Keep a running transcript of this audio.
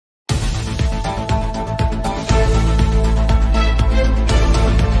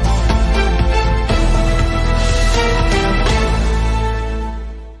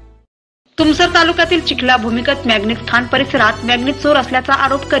तुमसर तालुक्यातील चिखला भूमिगत मॅग्नेट खाण परिसरात मॅग्नेट चोर असल्याचा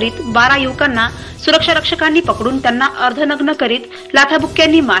आरोप करीत 12 युवकांना सुरक्षा रक्षकांनी पकडून त्यांना अर्धनग्न करीत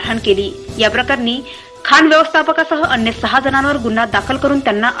लाथाबुक्क्यांनी मारहाण केली। या प्रकरणी खाण व्यवस्थापकासह अन्य 6 जणांवर गुन्हा दाखल करून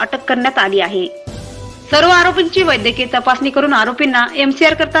त्यांना अटक करण्यात आली आहे। सर्व आरोपींची वैद्यकीय तपासणी करून आरोपींना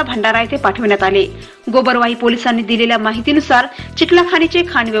एमसीआर करता भंडारा येथे पाठविण्यात आले। गोबरवाही पोलिसांनी दिलेल्या माहितीनुसार चिखला खाणीचे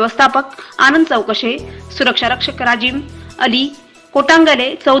खाण व्यवस्थापक आनंद चौकशे, सुरक्षा रक्षक राजीम अली कोटांगले,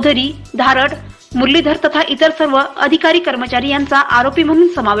 चौधरी, धारड, मुरलीधर तथा इतर सर्व अधिकारी कर्मचारी यांचा आरोपी म्हणून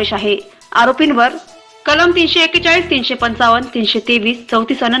समावेश आहे। आरोपींवर कलम 341, 355, 323,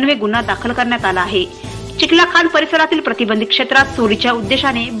 34 गुन्हा दाखल करण्यात आला आहे। चिखला खाण परिसरातील प्रतिबंधित क्षेत्रात चोरीच्या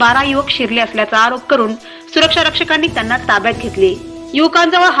उद्देशाने 12 युवक शिरले असल्याचा आरोप करून सुरक्षा रक्षकांनी त्यांना ताब्यात घेतले।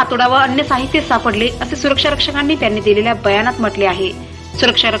 युवकांजवळ हातोडा व अन्य साहित्य सापडले असे सुरक्षा रक्षकांनी त्यांनी दिलेल्या बयानात म्हटले आहे।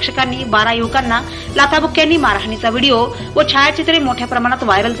 सुरक्षा रक्षकांनी 12 युवकांना लाथाबुक्क्यांनी मारहाणीचा व्हिडिओ व छायाचित्रे मोठ्या प्रमाणात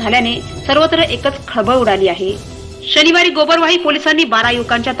व्हायरल झाल्याने सर्वत्र एकच खळबळ उडाली आहे। शनिवारी गोबरवाही पोलिसांनी 12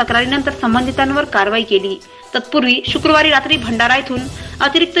 युवकांच्या तक्रारीनंतर संबंधितांवर कारवाई केली। तत्पूर्वी शुक्रवारी रात्री भंडारा येथून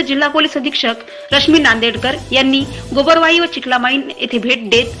अतिरिक्त जिल्हा पोलीस अधीक्षक रश्मी नांदेडकर यांनी गोबरवाही व चिखला माईन येथे भेट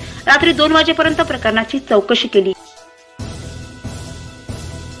देत रात्री 2 वाजेपर्यंत प्रकरणाची चौकशी केली।